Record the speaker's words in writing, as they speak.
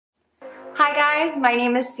Hi guys, my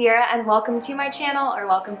name is Sierra and welcome to my channel, or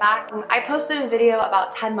welcome back. I posted a video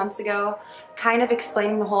about 10 months ago kind of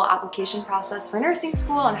explaining the whole application process for nursing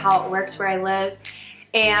school and how it worked where I live.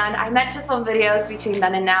 And I meant to film videos between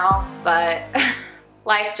then and now, but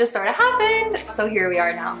life just sort of happened, so here we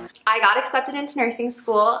are now. I got accepted into nursing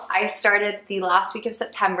school. I started the last week of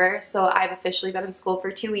September, so I've officially been in school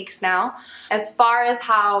for 2 weeks now. As far as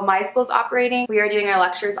how my school's operating, we are doing our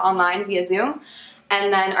lectures online via Zoom.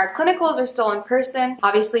 And then our clinicals are still in person.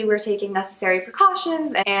 Obviously, we're taking necessary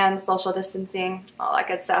precautions and social distancing, all that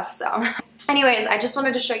good stuff. So anyways, I just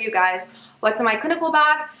wanted to show you guys what's in my clinical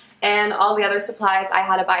bag and all the other supplies I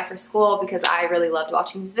had to buy for school because I really loved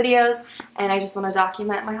watching these videos and I just want to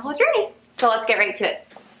document my whole journey. So let's get right to it.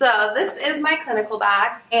 So this is my clinical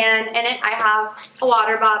bag, and in it I have a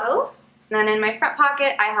water bottle. And then in my front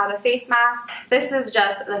pocket, I have a face mask. This is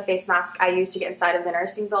just the face mask I use to get inside of the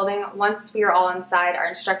nursing building. Once we are all inside, our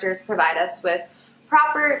instructors provide us with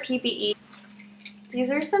proper PPE.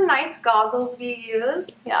 These are some nice goggles we use.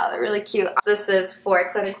 Yeah, they're really cute. This is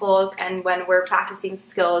for clinicals and when we're practicing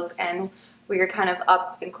skills and we are kind of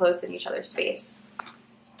up and close in each other's face.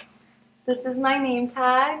 This is my name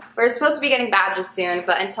tag. We're supposed to be getting badges soon,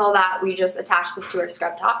 but until that, we just attach this to our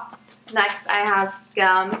scrub top. Next, I have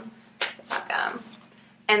gum.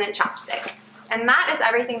 And then chapstick. And that is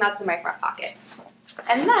everything that's in my front pocket.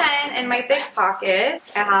 And then in my big pocket,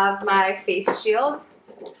 I have my face shield.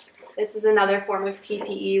 This is another form of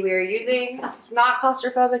PPE we are using. It's not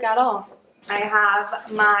claustrophobic at all. I have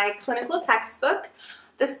my clinical textbook.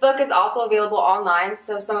 This book is also available online,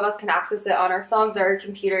 so some of us can access it on our phones or our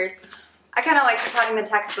computers. I kind of like just having the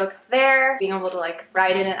textbook there, being able to like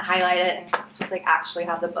write in it, highlight it, and just like actually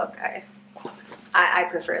have the book. I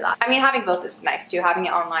prefer that. I mean, having both is nice too, having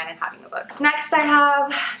it online and having the book. Next, I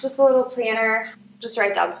have just a little planner, just to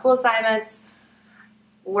write down school assignments,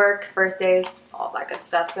 work, birthdays, all that good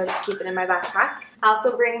stuff. So I just keep it in my backpack. I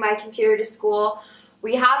also bring my computer to school.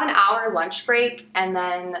 We have an hour lunch break and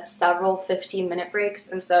then several 15-minute breaks.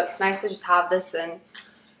 And so it's nice to just have this and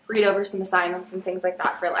read over some assignments and things like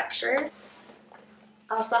that for lecture.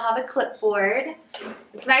 I also have a clipboard.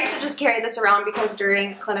 It's nice to just carry this around because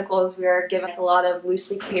during clinicals we are given a lot of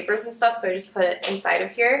loose leaf papers and stuff, so I just put it inside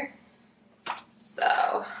of here.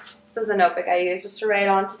 So this is a notebook I use just to write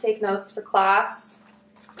on to take notes for class.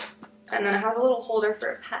 And then it has a little holder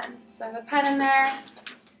for a pen. So I have a pen in there.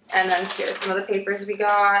 And then here's some of the papers we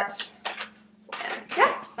got. And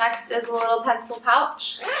yeah. Next is a little pencil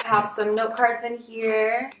pouch. I have some note cards in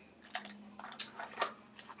here.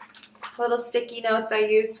 Little sticky notes I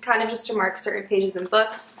use kind of just to mark certain pages in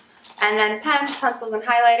books, and then pens, pencils, and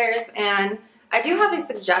highlighters. And I do have a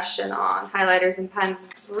suggestion on highlighters and pens.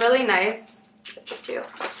 It's really nice just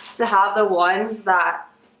to have the ones that,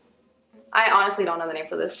 I honestly don't know the name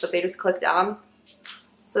for this, but they just click down.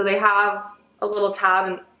 So they have a little tab,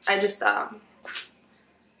 and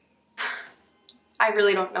I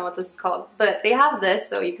really don't know what this is called, but they have this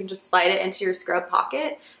so you can just slide it into your scrub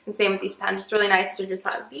pocket, and same with these pens. It's really nice to just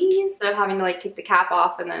have these instead of having to like take the cap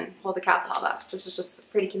off and then hold the cap and all that. This is just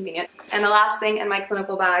pretty convenient. And the last thing in my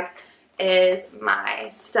clinical bag is my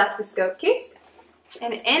stethoscope case.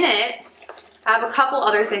 And in it, I have a couple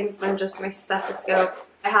other things than just my stethoscope.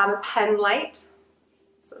 I have a pen light,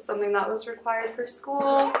 so something that was required for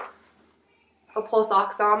school, a pulse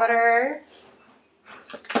oximeter,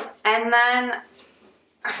 and then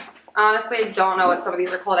honestly, I don't know what some of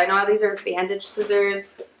these are called. I know these are bandage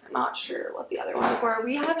scissors. I'm not sure what the other ones were.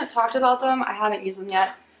 We haven't talked about them. I haven't used them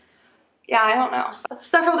yet. Yeah, I don't know.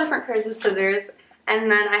 Several different pairs of scissors.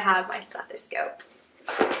 And then I have my stethoscope.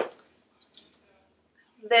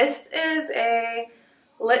 This is a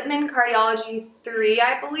Littman Cardiology 3,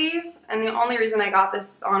 I believe. And the only reason I got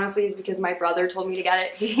this, honestly, is because my brother told me to get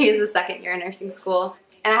it. He is a second year in nursing school.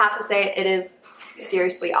 And I have to say, it is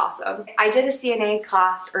seriously awesome. I did a CNA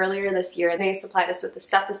class earlier this year. They supplied us with a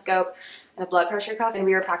stethoscope and a blood pressure cuff, and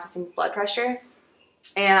we were practicing blood pressure,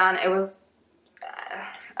 and it was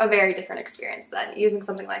a very different experience than using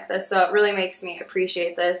something like this. So it really makes me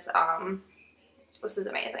appreciate this. This is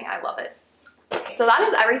amazing. I love it. So that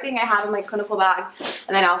is everything I have in my clinical bag,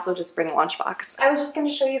 and then I also just bring a lunchbox. I was just going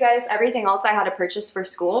to show you guys everything else I had to purchase for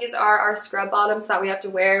school. These are our scrub bottoms that we have to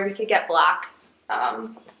wear. We could get black.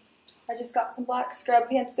 I just got some black scrub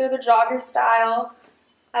pants. They're the jogger style.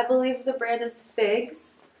 I believe the brand is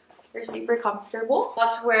Figs. They're super comfortable. I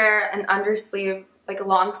want to wear an undersleeve, like a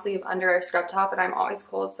long sleeve under our scrub top, and I'm always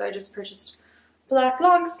cold, so I just purchased black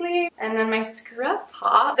long sleeve. And then my scrub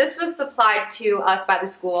top. This was supplied to us by the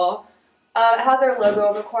school. It has our logo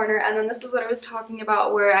in the corner, and then this is what I was talking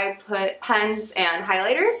about where I put pens and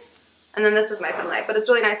highlighters. And then this is my penknife, but it's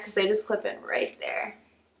really nice because they just clip in right there.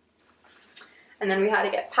 And then we had to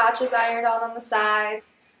get patches ironed on the side.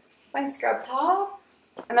 My scrub top.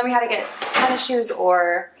 And then we had to get tennis shoes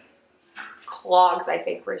or clogs, I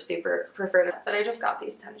think were super preferred. But I just got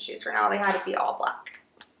these tennis shoes for now. They had to be all black.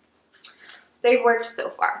 They've worked so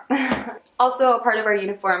far. Also, a part of our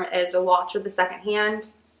uniform is a watch with a second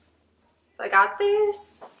hand. So I got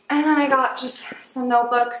this. And then I got just some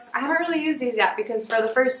notebooks. I haven't really used these yet because for the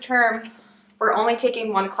first term, we're only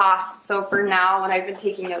taking one class. So for now, when I've been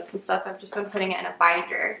taking notes and stuff, I've just been putting it in a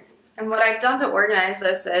binder. And what I've done to organize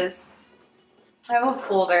this is I have a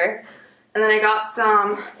folder and then I got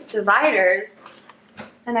some dividers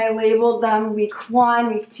and I labeled them week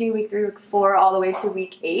 1, week 2, week 3, week 4, all the way to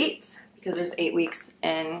week 8 because there's 8 weeks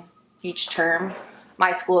in each term.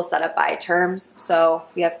 My school is set up by terms, so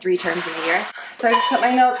we have 3 terms in a year. So I just put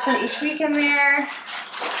my notes from each week in there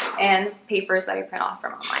and papers that I print off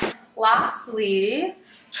from online. Lastly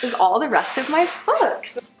is all the rest of my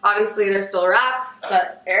books. Obviously they're still wrapped,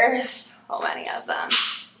 but there's so many of them.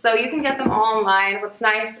 So you can get them all online. What's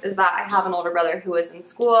nice is that I have an older brother who is in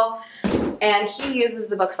school and he uses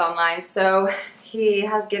the books online. So he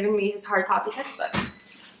has given me his hard copy textbooks.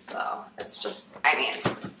 So it's just, I mean,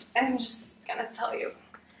 I'm just gonna tell you,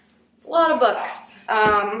 it's a lot of books.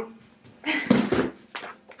 I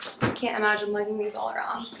can't imagine lugging these all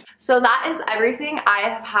around. So that is everything I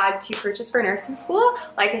have had to purchase for nursing school.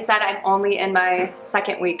 Like I said, I'm only in my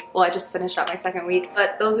 2nd week. Well, I just finished up my 2nd week,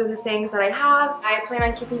 but those are the things that I have. I plan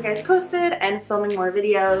on keeping you guys posted and filming more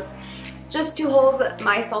videos just to hold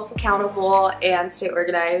myself accountable and stay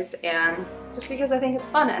organized, and just because I think it's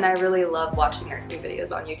fun and I really love watching nursing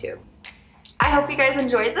videos on YouTube. I hope you guys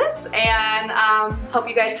enjoyed this and hope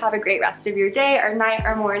you guys have a great rest of your day or night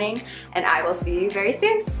or morning, and I will see you very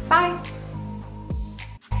soon. Bye!